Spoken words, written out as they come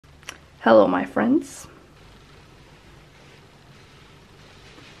Hello, my friends.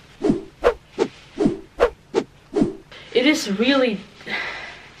 It is really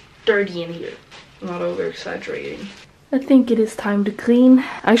dirty in here. Not over exaggerating. I think it is time to clean.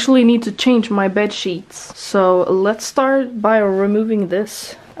 I actually need to change my bed sheets. So let's start by removing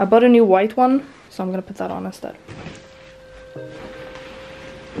this. I bought a new white one, so I'm gonna put that on instead.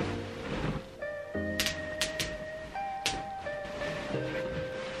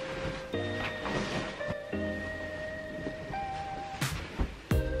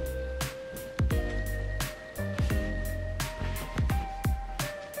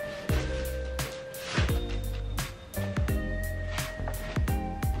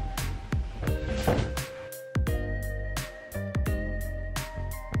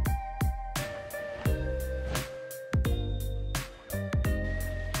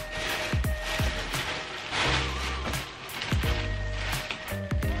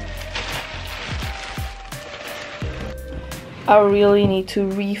 I really need to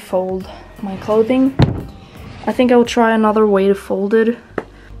refold my clothing. I think I will try another way to fold it.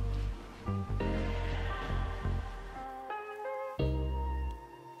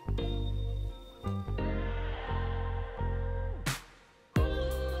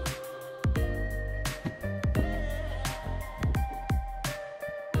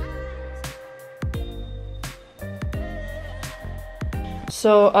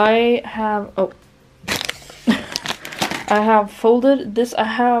 So I have, I have folded this.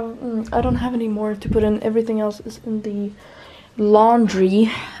 I don't have any more to put in. Everything else is in the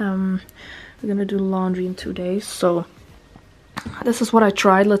laundry. We're gonna do laundry in 2 days. So this is what I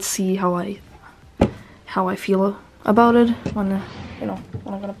tried. Let's see how I feel about it when when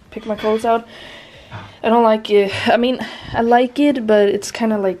I'm gonna pick my clothes out. I don't like it. I mean, I like it, but it's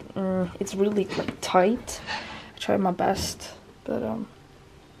kind of like it's really like tight. I tried my best, but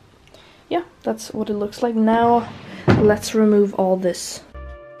yeah, that's what it looks like now. Let's remove all this.